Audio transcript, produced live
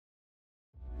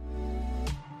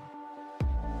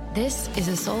This is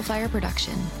a Soulfire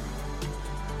production.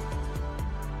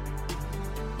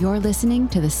 You're listening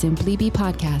to the Simply Be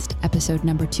podcast, episode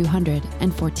number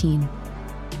 214.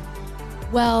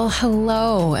 Well,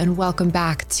 hello, and welcome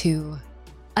back to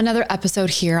another episode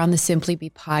here on the Simply Be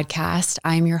podcast.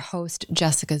 I'm your host,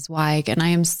 Jessica Zweig, and I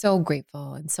am so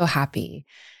grateful and so happy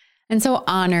and so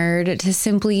honored to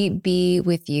simply be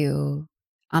with you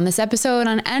on this episode,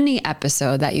 on any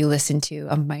episode that you listen to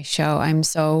of my show. I'm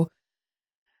so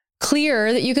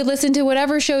clear that you could listen to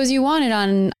whatever shows you wanted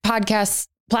on podcast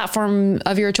platform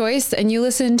of your choice, and you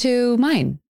listen to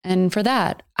mine. And for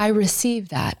that, I receive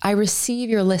that. I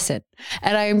receive your listen,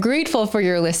 and I am grateful for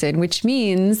your listen, which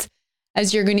means,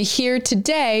 as you're going to hear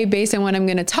today, based on what I'm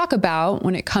going to talk about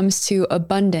when it comes to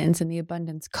abundance and the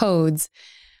abundance codes,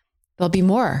 there'll be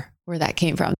more where that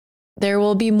came from. There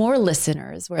will be more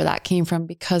listeners where that came from,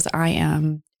 because I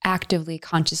am actively,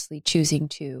 consciously choosing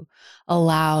to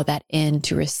allow that in,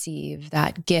 to receive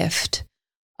that gift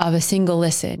of a single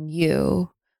listen, you,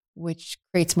 which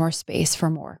creates more space for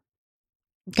more.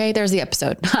 Okay, there's the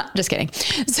episode. Just kidding.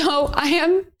 So I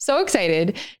am so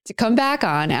excited to come back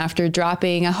on after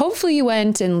dropping. Hopefully you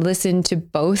went and listened to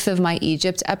both of my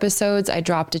Egypt episodes. I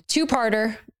dropped a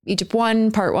two-parter, Egypt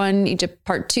 1, part 1, Egypt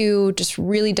part 2, just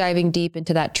really diving deep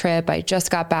into that trip. I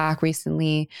just got back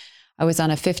recently. I was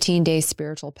on a 15-day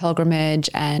spiritual pilgrimage,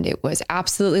 and it was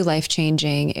absolutely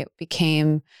life-changing. It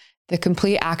became the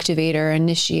complete activator,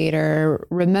 initiator,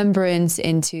 remembrance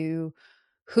into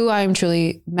who I'm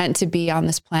truly meant to be on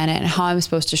this planet and how I'm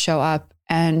supposed to show up.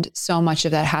 And so much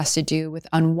of that has to do with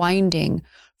unwinding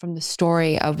from the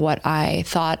story of what I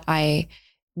thought I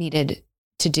needed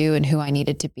to do and who I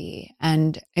needed to be.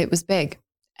 And it was big.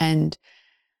 And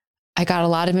I got a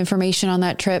lot of information on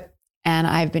that trip, and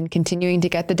I've been continuing to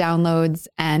get the downloads,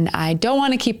 and I don't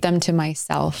want to keep them to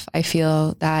myself. I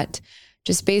feel that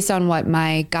just based on what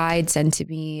my guide sent to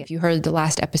me, if you heard the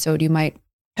last episode, you might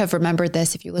have remembered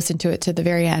this if you listened to it to the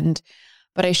very end.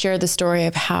 But I shared the story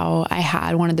of how I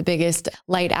had one of the biggest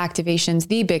light activations,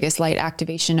 the biggest light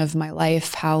activation of my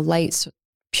life, how light,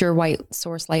 pure white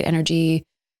source light energy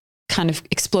kind of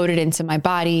exploded into my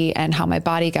body, and how my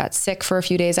body got sick for a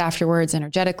few days afterwards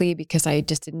energetically, because I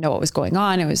just didn't know what was going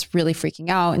on. I was really freaking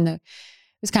out, and it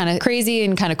was kind of crazy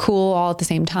and kind of cool all at the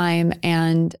same time.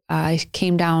 And I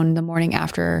came down the morning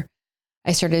after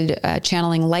I started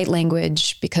channeling light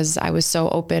language, because I was so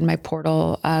open. My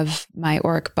portal of my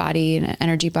auric body and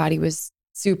energy body was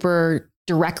super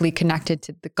directly connected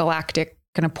to the galactic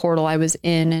kind of portal I was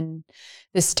in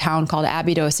this town called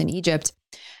Abydos in Egypt.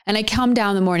 And I come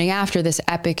down the morning after this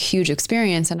epic, huge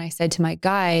experience, and I said to my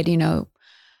guide,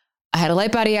 I had a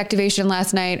light body activation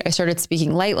last night. I started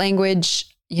speaking light language.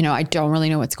 I don't really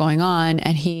know what's going on.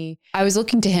 And I was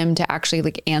looking to him to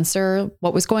actually answer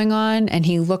what was going on. And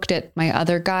he looked at my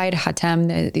other guide,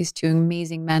 Hatem, these two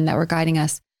amazing men that were guiding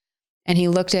us. And he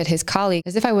looked at his colleague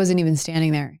as if I wasn't even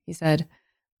standing there. He said,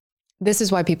 "This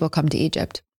is why people come to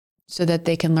Egypt, so that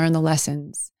they can learn the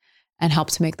lessons and help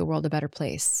to make the world a better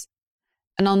place."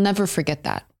 And I'll never forget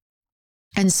that.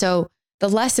 And so the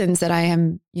lessons that I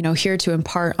am, here to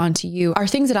impart onto you are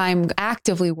things that I'm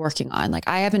actively working on.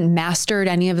 I haven't mastered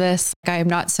any of this. I am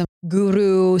not some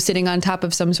guru sitting on top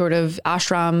of some sort of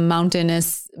ashram,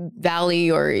 mountainous valley,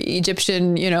 or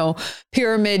Egyptian,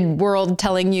 pyramid world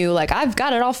telling you I've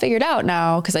got it all figured out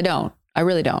now, because I don't. I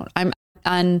really don't. I'm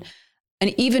on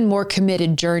an even more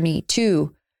committed journey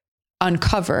to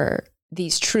uncover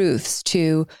these truths,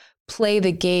 to play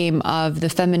the game of the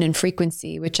feminine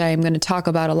frequency, which I'm going to talk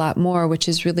about a lot more, which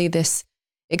is really this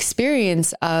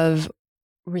experience of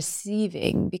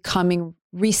receiving, becoming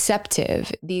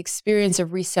receptive, the experience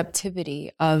of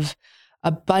receptivity, of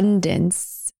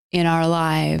abundance in our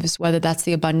lives, whether that's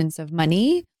the abundance of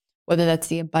money, whether that's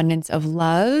the abundance of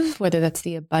love, whether that's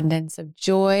the abundance of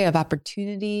joy, of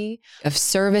opportunity, of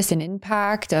service and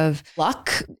impact, of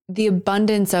luck, the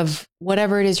abundance of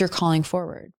whatever it is you're calling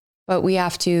forward. But we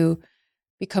have to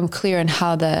become clear in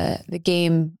how the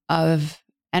game of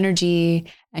energy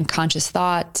and conscious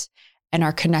thought and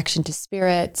our connection to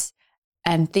spirit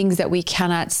and things that we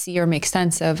cannot see or make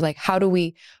sense of, how do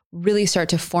we really start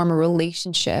to form a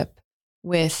relationship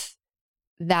with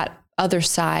that other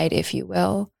side, if you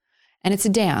will. And it's a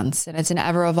dance, and it's an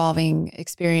ever-evolving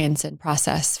experience and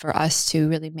process for us to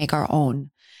really make our own.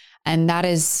 And that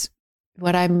is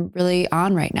what I'm really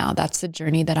on right now. That's the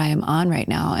journey that I am on right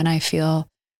now. And I feel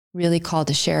really called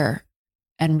to share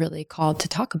and really called to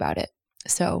talk about it.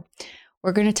 So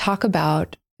we're going to talk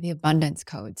about the abundance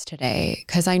codes today,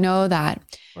 because I know that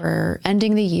we're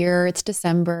ending the year. It's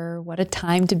December. What a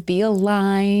time to be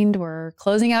aligned. We're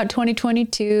closing out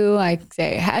 2022. I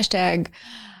say hashtag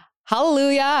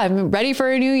hallelujah, I'm ready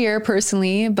for a new year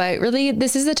personally, but really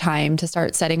this is the time to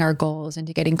start setting our goals and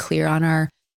to getting clear on our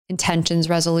intentions,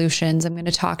 resolutions. I'm going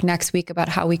to talk next week about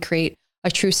how we create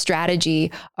a true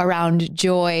strategy around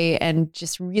joy and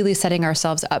just really setting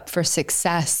ourselves up for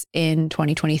success in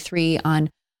 2023 on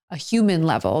a human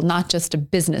level, not just a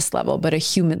business level, but a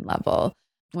human level.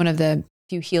 One of the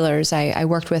few healers I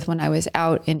worked with when I was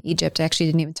out in Egypt, I actually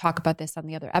didn't even talk about this on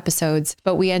the other episodes,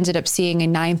 but we ended up seeing a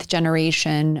 9th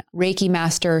generation Reiki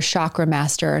master, chakra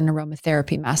master, and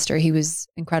aromatherapy master. He was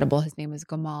incredible. His name was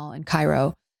Gamal in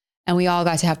Cairo. And we all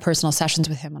got to have personal sessions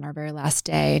with him on our very last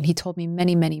day. And he told me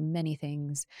many, many, many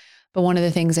things. But one of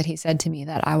the things that he said to me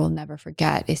that I will never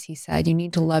forget is he said, you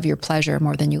need to love your pleasure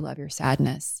more than you love your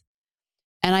sadness.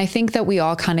 And I think that we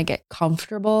all kind of get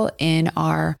comfortable in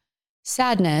our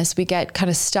sadness. We get kind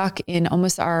of stuck in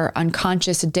almost our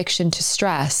unconscious addiction to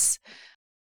stress,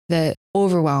 the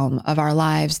overwhelm of our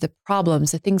lives, the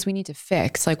problems, the things we need to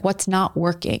fix, like what's not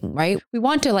working, right? We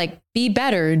want to like be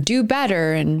better, do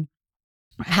better, and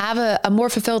have a more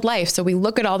fulfilled life. So we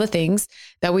look at all the things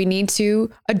that we need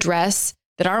to address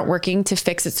that aren't working to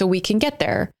fix it so we can get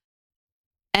there.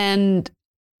 And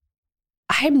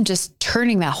I'm just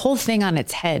turning that whole thing on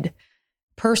its head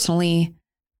personally.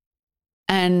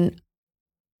 And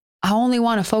I only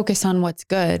want to focus on what's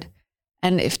good.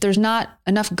 And if there's not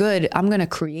enough good, I'm going to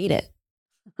create it.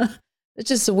 It's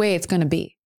just the way it's going to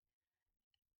be.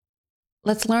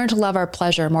 Let's learn to love our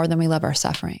pleasure more than we love our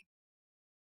suffering.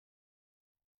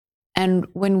 And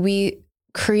when we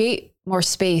create more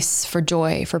space for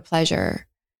joy, for pleasure,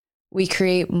 we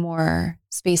create more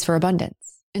space for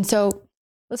abundance. And so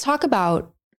let's talk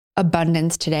about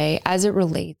abundance today as it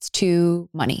relates to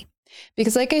money.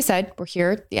 Because like I said, we're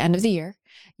here at the end of the year.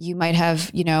 You might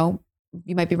have, you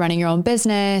might be running your own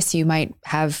business. You might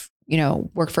have,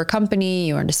 worked for a company,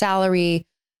 you earned a salary.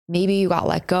 Maybe you got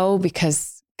let go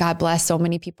because God bless, so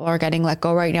many people are getting let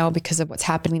go right now because of what's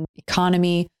happening in the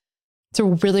economy. It's a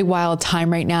really wild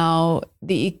time right now.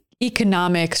 The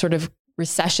economic sort of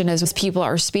recession, as people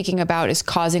are speaking about, is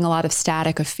causing a lot of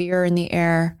static of fear in the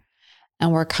air.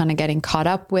 And we're kind of getting caught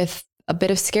up with a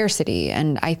bit of scarcity.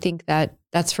 And I think that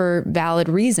that's for valid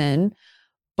reason.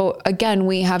 But again,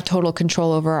 we have total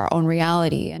control over our own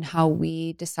reality and how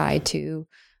we decide to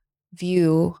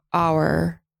view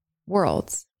our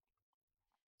worlds.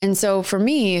 And so for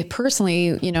me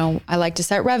personally, I like to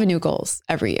set revenue goals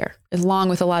every year, along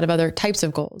with a lot of other types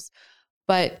of goals.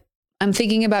 But I'm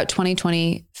thinking about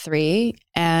 2023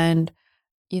 and,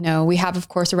 we have, of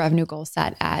course, a revenue goal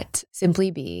set at Simply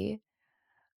Be.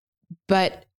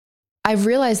 But I've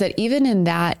realized that even in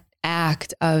that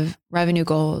act of revenue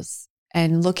goals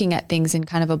and looking at things in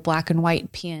kind of a black and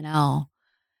white P&L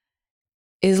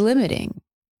is limiting,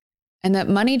 and that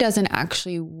money doesn't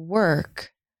actually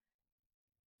work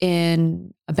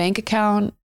in a bank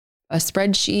account, a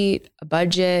spreadsheet, a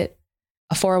budget,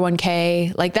 a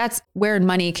 401k. Like that's where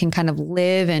money can kind of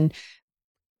live and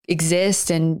exist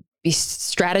and be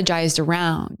strategized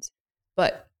around.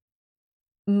 But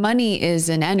money is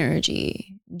an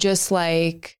energy, just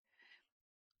like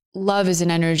love is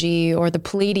an energy, or the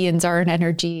Pleiadians are an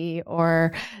energy,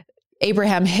 or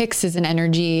Abraham Hicks is an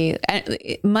energy.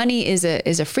 Money is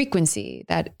a frequency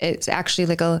that it's actually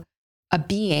like a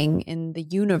being in the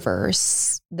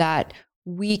universe that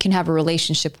we can have a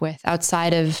relationship with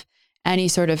outside of any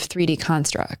sort of 3D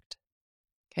construct.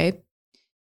 Okay.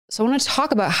 So I want to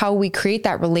talk about how we create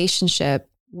that relationship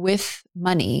with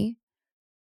money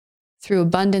through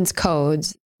abundance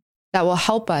codes that will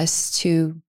help us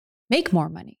to make more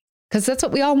money. Because that's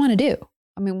what we all want to do.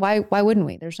 I mean, why wouldn't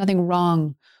we? There's nothing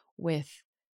wrong with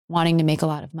wanting to make a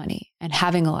lot of money and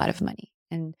having a lot of money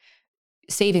and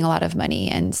saving a lot of money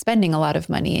and spending a lot of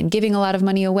money and giving a lot of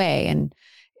money away. And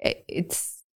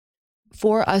it's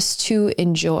for us to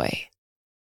enjoy.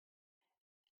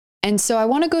 And so I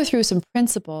want to go through some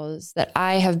principles that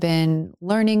I have been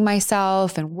learning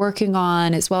myself and working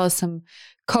on, as well as some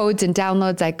codes and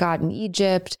downloads I got in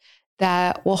Egypt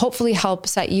that will hopefully help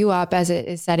set you up as it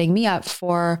is setting me up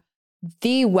for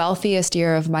the wealthiest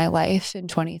year of my life in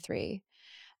 23.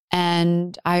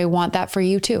 And I want that for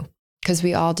you too, because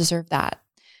we all deserve that.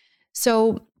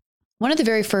 So one of the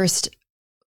very first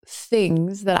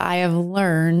things that I have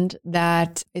learned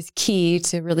that is key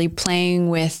to really playing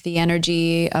with the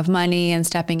energy of money and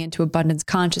stepping into abundance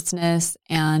consciousness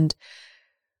and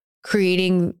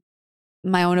creating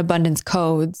my own abundance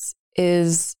codes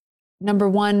is, number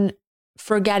one,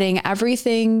 forgetting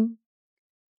everything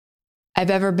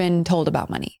I've ever been told about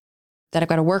money, that I've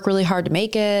got to work really hard to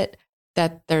make it,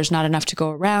 that there's not enough to go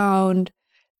around,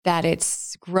 that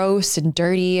it's gross and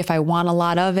dirty if I want a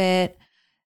lot of it,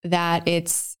 that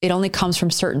it only comes from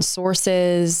certain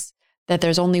sources, that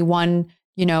there's only one,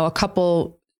 a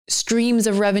couple streams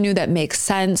of revenue that make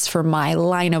sense for my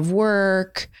line of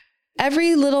work.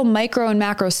 Every little micro and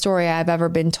macro story I've ever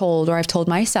been told, or I've told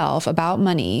myself about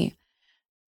money,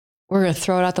 we're going to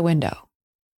throw it out the window.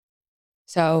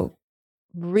 So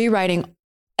rewriting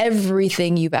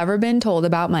everything you've ever been told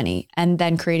about money, and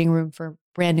then creating room for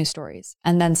brand new stories,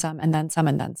 and then some, and then some,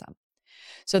 and then some.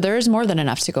 So there is more than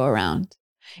enough to go around.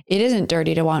 It isn't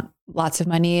dirty to want lots of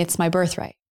money. It's my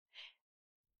birthright.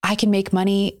 I can make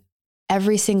money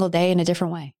every single day in a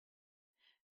different way.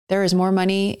 There is more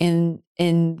money in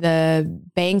the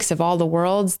banks of all the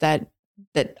worlds that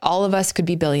all of us could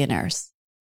be billionaires.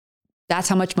 That's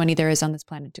how much money there is on this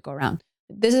planet to go around.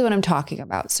 This is what I'm talking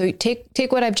about. So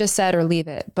take what I've just said or leave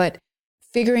it, but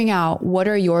figuring out what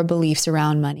are your beliefs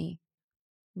around money,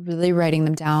 really writing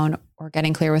them down or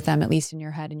getting clear with them, at least in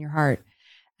your head and your heart,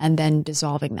 and then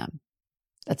dissolving them.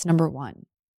 That's number one.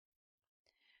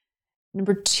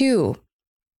 Number two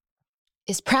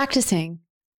is practicing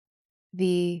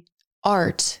the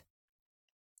art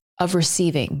of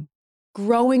receiving,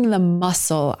 growing the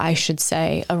muscle, I should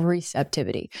say, of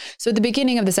receptivity. So at the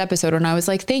beginning of this episode, when I was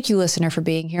like, thank you, listener, for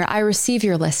being here, I receive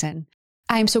your listen.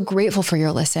 I am so grateful for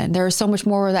your listen. There is so much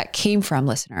more where that came from,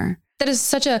 listener. That is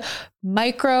such a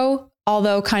micro,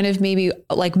 although kind of maybe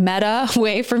like meta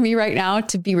way for me right now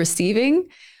to be receiving,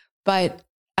 but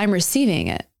I'm receiving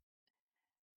it.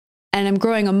 And I'm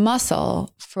growing a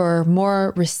muscle for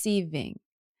more receiving.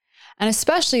 And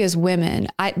especially as women,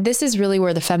 this is really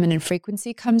where the feminine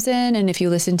frequency comes in. And if you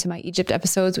listen to my Egypt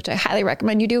episodes, which I highly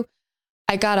recommend you do,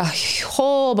 I got a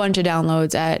whole bunch of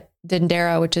downloads at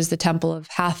Dendera, which is the temple of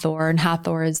Hathor. And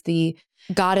Hathor is the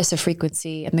goddess of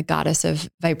frequency and the goddess of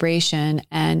vibration.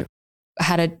 And I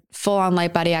had a full-on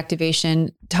light body activation,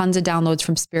 tons of downloads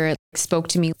from spirit, spoke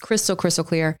to me crystal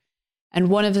clear. And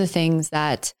one of the things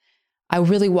that I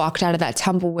really walked out of that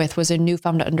temple with was a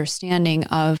newfound understanding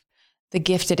of the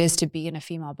gift it is to be in a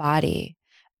female body,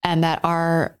 and that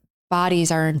our bodies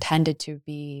are intended to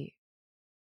be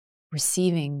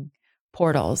receiving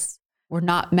portals. We're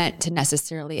not meant to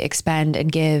necessarily expend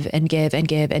and give and give and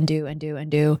give and do and do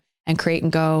and do and create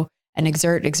and go and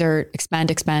exert,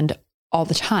 expend all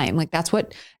the time. Like that's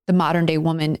what the modern day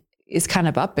woman is kind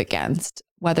of up against,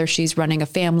 whether she's running a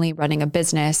family, running a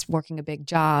business, working a big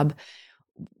job.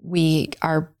 We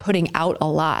are putting out a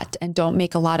lot and don't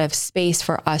make a lot of space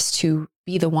for us to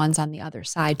be the ones on the other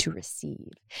side to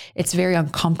receive. It's very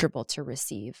uncomfortable to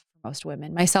receive for most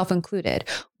women, myself included.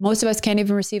 Most of us can't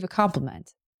even receive a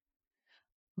compliment.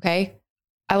 Okay.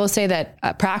 I will say that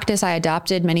a practice I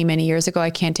adopted many, many years ago.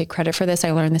 I can't take credit for this.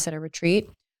 I learned this at a retreat.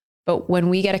 But when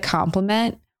we get a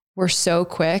compliment, we're so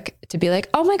quick to be like,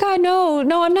 oh my God, no,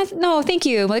 I'm not. No, thank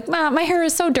you. Like, my hair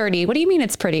is so dirty. What do you mean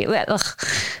it's pretty? Ugh.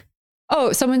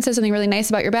 Oh, someone says something really nice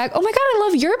about your bag. Oh my God, I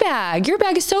love your bag. Your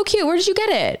bag is so cute. Where did you get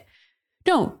it?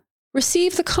 No,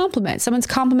 receive the compliment. Someone's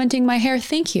complimenting my hair.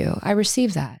 Thank you. I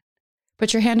receive that.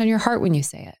 Put your hand on your heart when you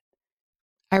say it.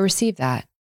 I receive that.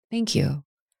 Thank you.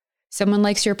 Someone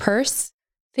likes your purse.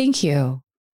 Thank you.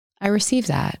 I receive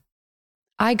that.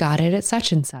 I got it at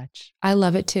such and such. I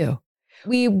love it too.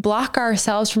 We block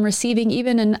ourselves from receiving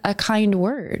even a kind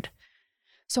word.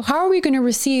 So how are we going to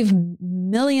receive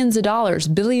millions of dollars,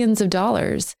 billions of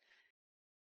dollars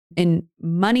in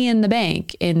money in the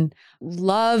bank, in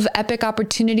love, epic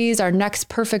opportunities, our next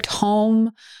perfect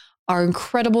home, our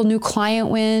incredible new client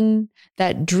win,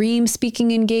 that dream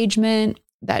speaking engagement,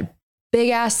 that big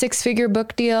ass 6-figure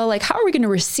book deal? Like, how are we going to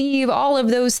receive all of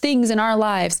those things in our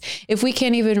lives if we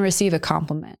can't even receive a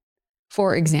compliment,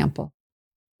 for example?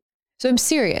 So I'm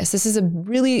serious. This is a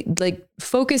really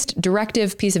focused,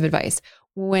 directive piece of advice.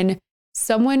 When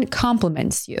someone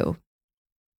compliments you,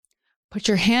 put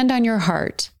your hand on your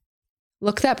heart,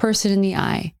 look that person in the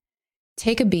eye,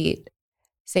 take a beat,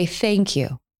 say, thank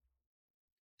you.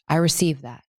 I receive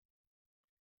that.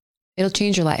 It'll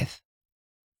change your life.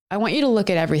 I want you to look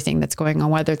at everything that's going on,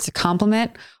 whether it's a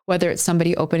compliment, whether it's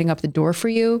somebody opening up the door for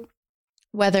you,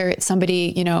 whether it's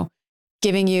somebody,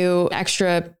 giving you an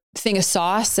extra thing of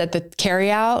sauce at the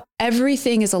carryout.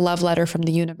 Everything is a love letter from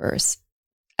the universe.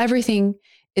 Everything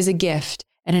is a gift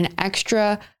and an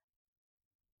extra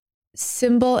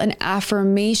symbol and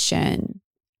affirmation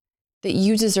that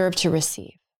you deserve to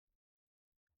receive.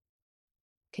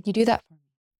 Can you do that for me?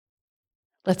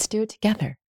 Let's do it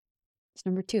together. It's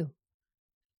number 2.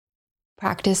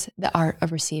 Practice the art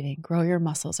of receiving. Grow your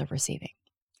muscles of receiving.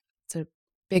 It's a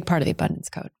big part of the abundance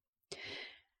code.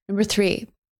 Number 3,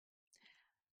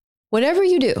 whatever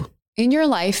you do in your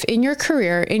life, in your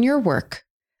career, in your work,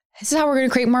 This is how we're going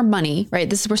to create more money, right?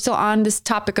 We're still on this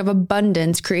topic of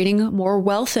abundance, creating more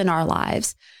wealth in our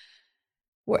lives.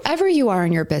 Wherever you are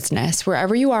in your business,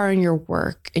 wherever you are in your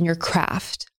work, in your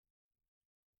craft,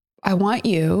 I want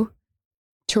you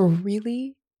to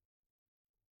really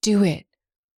do it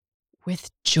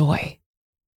with joy.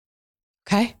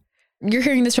 Okay? You're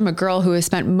hearing this from a girl who has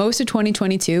spent most of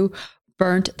 2022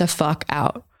 burnt the fuck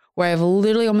out, where I've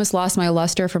literally almost lost my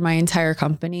luster for my entire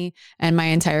company and my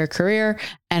entire career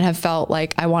and have felt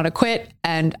like I want to quit.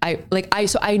 And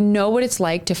so I know what it's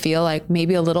like to feel like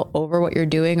maybe a little over what you're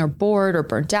doing or bored or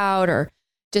burnt out or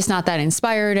just not that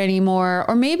inspired anymore.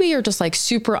 Or maybe you're just like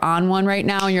super on one right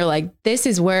now and you're like, this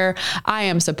is where I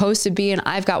am supposed to be. And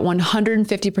I've got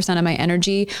 150% of my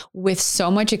energy with so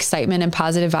much excitement and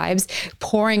positive vibes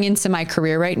pouring into my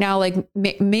career right now. Like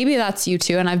maybe that's you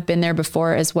too. And I've been there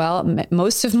before as well.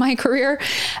 Most of my career,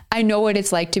 I know what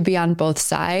it's like to be on both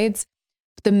sides.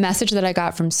 The message that I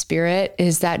got from Spirit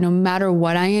is that no matter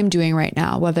what I am doing right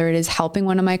now, whether it is helping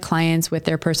one of my clients with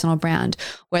their personal brand,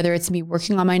 whether it's me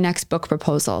working on my next book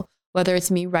proposal, whether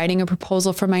it's me writing a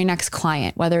proposal for my next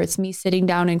client, whether it's me sitting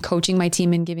down and coaching my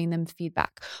team and giving them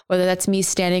feedback, whether that's me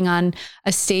standing on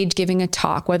a stage giving a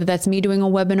talk, whether that's me doing a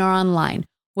webinar online,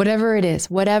 whatever it is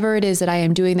that I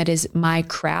am doing, that is my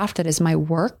craft, that is my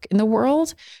work in the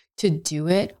world, to do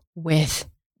it with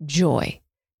joy.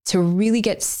 To really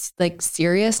get like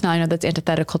serious. Now I know that's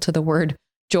antithetical to the word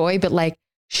joy, but like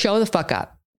show the fuck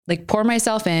up, like pour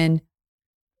myself in,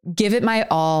 give it my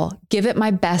all, give it my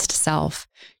best self,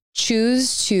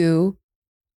 choose to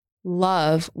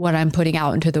love what I'm putting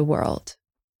out into the world,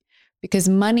 because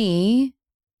money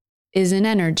is an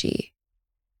energy.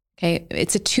 Okay.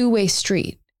 It's a two-way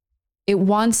street. It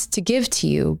wants to give to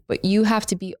you, but you have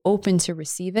to be open to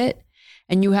receive it.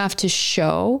 And you have to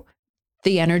show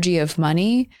the energy of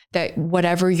money that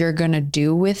whatever you're going to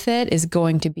do with it is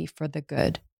going to be for the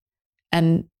good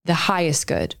and the highest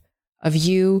good of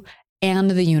you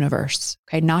and the universe.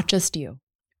 Okay. Not just you,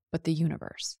 but the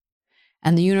universe.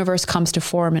 And the universe comes to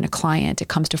form in a client. It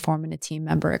comes to form in a team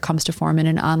member. It comes to form in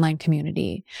an online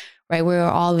community, right? We're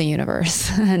all the universe.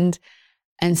 And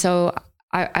so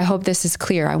I hope this is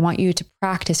clear. I want you to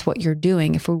practice what you're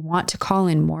doing. If we want to call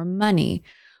in more money,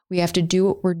 we have to do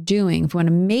what we're doing. If we want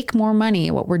to make more money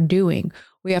at what we're doing,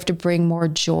 we have to bring more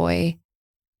joy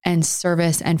and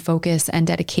service and focus and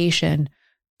dedication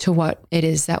to what it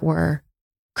is that we're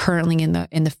currently in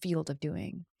the field of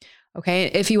doing. Okay.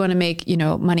 If you want to make,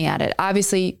 money at it,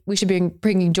 obviously we should be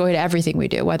bringing joy to everything we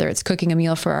do, whether it's cooking a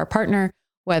meal for our partner,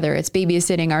 whether it's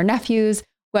babysitting our nephews,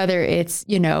 whether it's,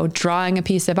 drawing a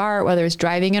piece of art, whether it's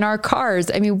driving in our cars.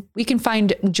 I mean, we can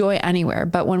find joy anywhere.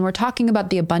 But when we're talking about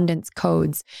the abundance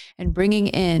codes and bringing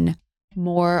in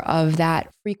more of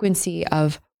that frequency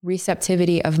of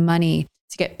receptivity of money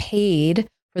to get paid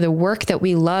for the work that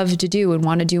we love to do and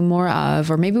want to do more of,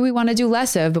 or maybe we want to do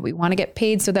less of, but we want to get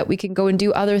paid so that we can go and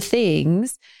do other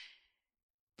things,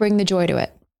 bring the joy to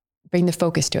it, bring the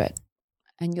focus to it.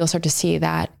 And you'll start to see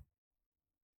that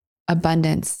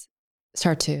abundance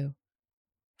start to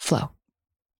flow.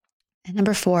 And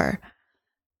number 4,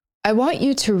 I want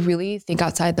you to really think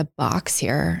outside the box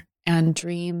here and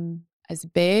dream as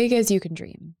big as you can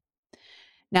dream.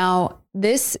 Now,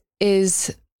 this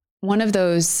is one of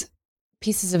those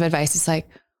pieces of advice. It's like,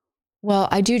 well,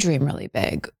 I do dream really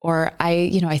big, or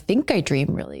I think I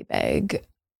dream really big.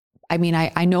 I mean,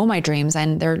 I know my dreams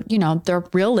and they're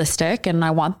realistic, and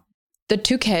I want the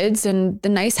 2 kids and the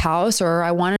nice house, or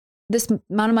I want this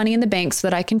amount of money in the bank so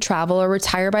that I can travel or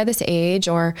retire by this age,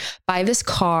 or buy this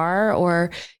car,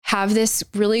 or have this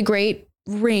really great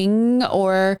ring,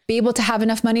 or be able to have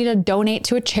enough money to donate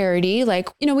to a charity. Like,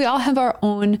 we all have our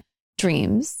own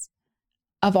dreams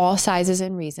of all sizes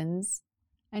and reasons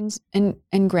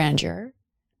and grandeur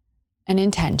and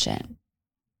intention.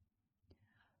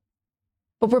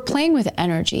 But we're playing with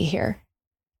energy here.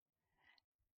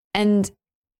 And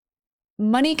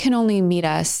money can only meet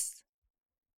us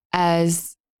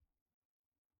as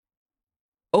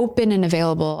open and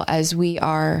available as we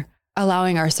are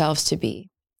allowing ourselves to be.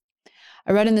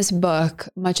 I read in this book,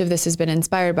 much of this has been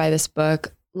inspired by this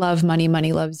book, Love Money,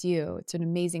 Money Loves You. It's an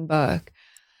amazing book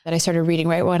that I started reading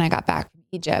right when I got back from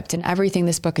Egypt. And everything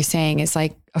this book is saying is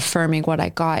like affirming what I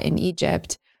got in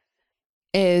Egypt,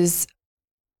 is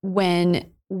when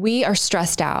we are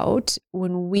stressed out,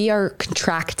 when we are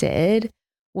contracted,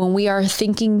 when we are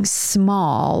thinking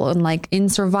small and like in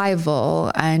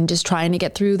survival and just trying to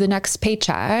get through the next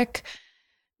paycheck,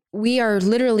 we are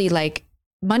literally like,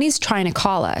 money's trying to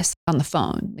call us on the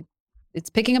phone. It's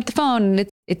picking up the phone and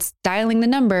it's dialing the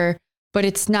number, but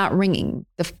it's not ringing.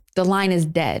 The line is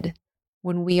dead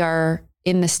when we are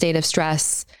in the state of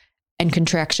stress and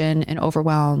contraction and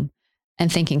overwhelm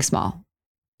and thinking small.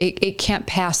 It can't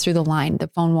pass through the line. The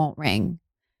phone won't ring.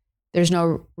 There's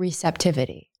no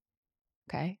receptivity.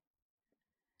 Okay.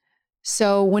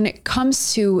 So when it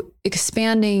comes to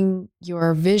expanding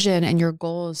your vision and your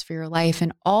goals for your life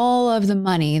and all of the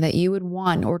money that you would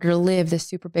want in order to live this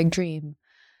super big dream,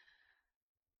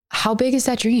 how big is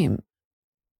that dream?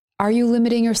 Are you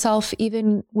limiting yourself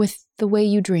even with the way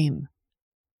you dream?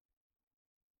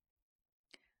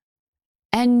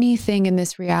 Anything in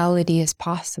this reality is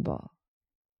possible.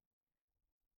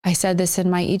 I said this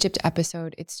in my Egypt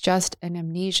episode. It's just an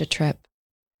amnesia trip,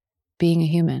 being a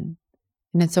human.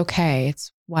 And it's okay.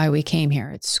 It's why we came here.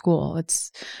 It's school.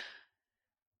 It's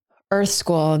Earth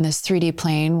school in this 3D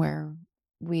plane where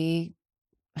we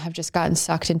have just gotten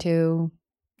sucked into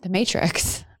the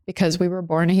matrix because we were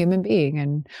born a human being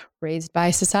and raised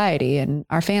by society and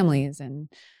our families and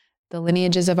the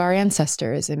lineages of our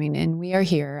ancestors. I mean, and we are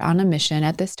here on a mission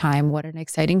at this time. What an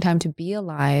exciting time to be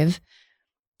alive,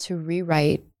 to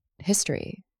rewrite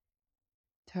history,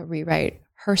 to rewrite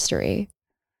herstory.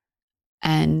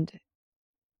 And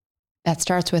that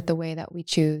starts with the way that we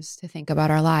choose to think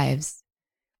about our lives.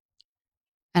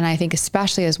 And I think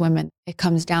especially as women, it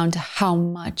comes down to how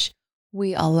much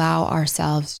we allow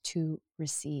ourselves to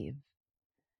receive,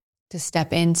 to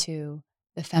step into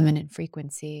the feminine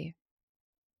frequency.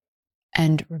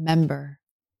 And remember,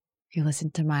 if you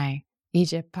listen to my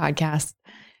Egypt podcast,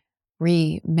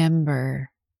 remember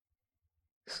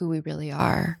who we really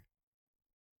are.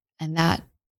 And that,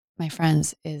 my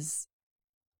friends, is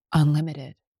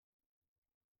unlimited.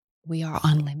 We are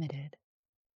unlimited.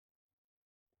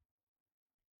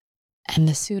 And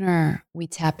the sooner we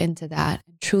tap into that,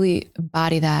 truly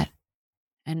embody that,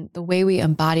 and the way we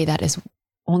embody that is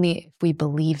only if we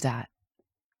believe that.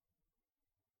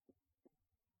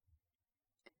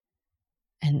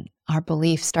 And our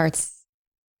belief starts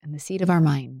in the seat of our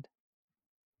mind,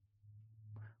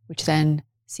 which then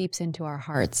seeps into our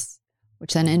hearts,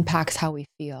 which then impacts how we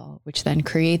feel, which then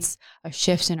creates a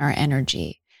shift in our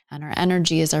energy. And our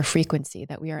energy is our frequency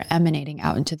that we are emanating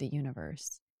out into the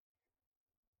universe.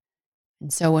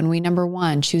 And so when we, number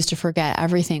one, choose to forget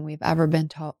everything we've ever been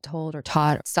told or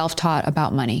taught, self-taught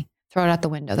about money, throw it out the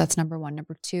window. That's number one.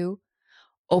 Number two,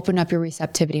 open up your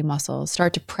receptivity muscles.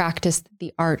 Start to practice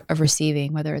the art of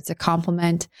receiving, whether it's a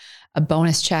compliment, a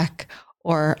bonus check,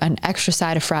 or an extra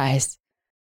side of fries.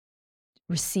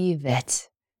 Receive it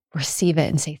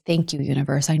and say, thank you,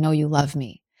 universe. I know you love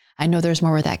me. I know there's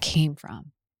more where that came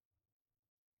from.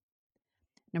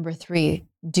 Number three,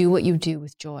 do what you do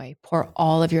with joy. Pour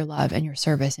all of your love and your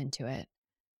service into it.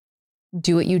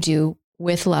 Do what you do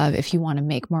with love if you want to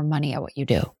make more money at what you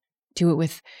do. Do it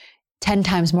with 10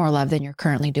 times more love than you're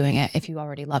currently doing it if you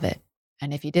already love it.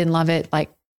 And if you didn't love it,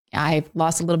 like I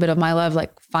lost a little bit of my love,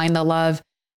 like find the love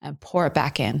and pour it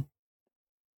back in.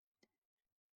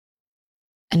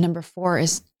 And number four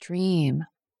is dream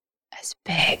as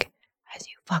big as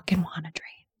you fucking want to dream.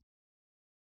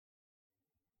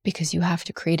 Because you have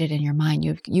to create it in your mind.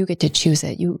 You get to choose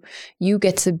it. You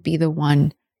get to be the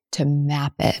one to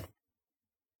map it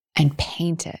and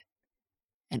paint it.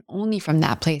 And only from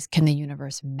that place can the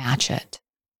universe match it.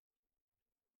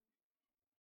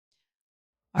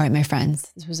 All right, my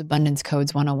friends, this was Abundance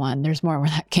Codes 101. There's more where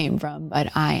that came from,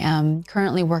 but I am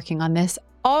currently working on this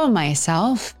all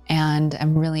myself, and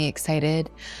I'm really excited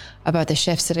about the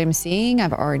shifts that I'm seeing.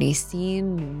 I've already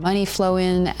seen new money flow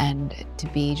in, and to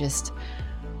be just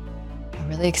a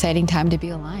really exciting time to be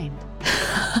aligned.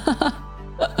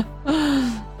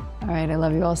 All right, I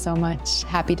love you all so much.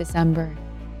 Happy December,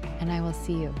 and I will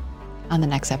see you on the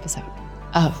next episode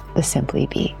of the Simply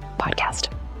Be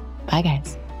podcast. Bye,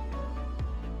 guys.